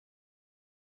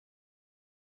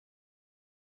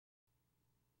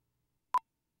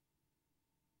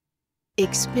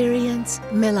Experience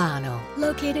Milano,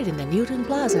 located in the Newton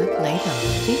Plaza, Latham,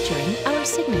 featuring our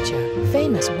signature,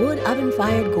 famous wood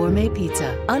oven-fired gourmet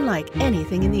pizza, unlike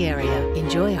anything in the area.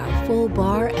 Enjoy our full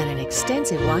bar and an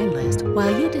extensive wine list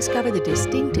while you discover the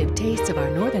distinctive tastes of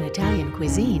our Northern Italian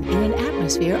cuisine in an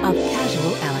atmosphere of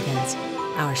casual elegance.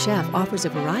 Our chef offers a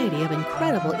variety of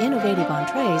incredible innovative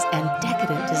entrees and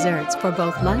decadent desserts for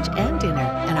both lunch and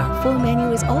dinner, and our full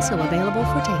menu is also available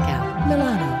for takeout.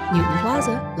 Milano, Newton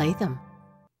Plaza, Latham.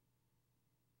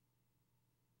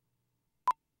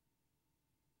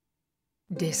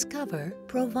 Discover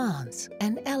Provence,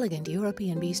 an elegant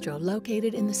European bistro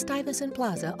located in the Stuyvesant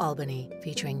Plaza, Albany,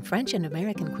 featuring French and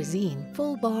American cuisine,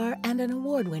 full bar, and an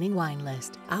award-winning wine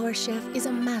list. Our chef is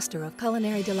a master of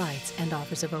culinary delights and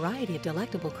offers a variety of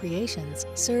delectable creations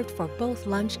served for both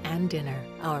lunch and dinner.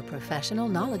 Our professional,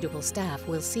 knowledgeable staff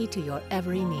will see to your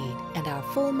every need, and our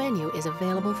full menu is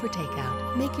available for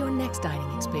takeout. Make your next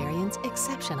dining experience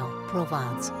exceptional.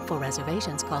 Provence. For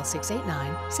reservations, call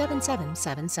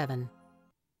 689-7777.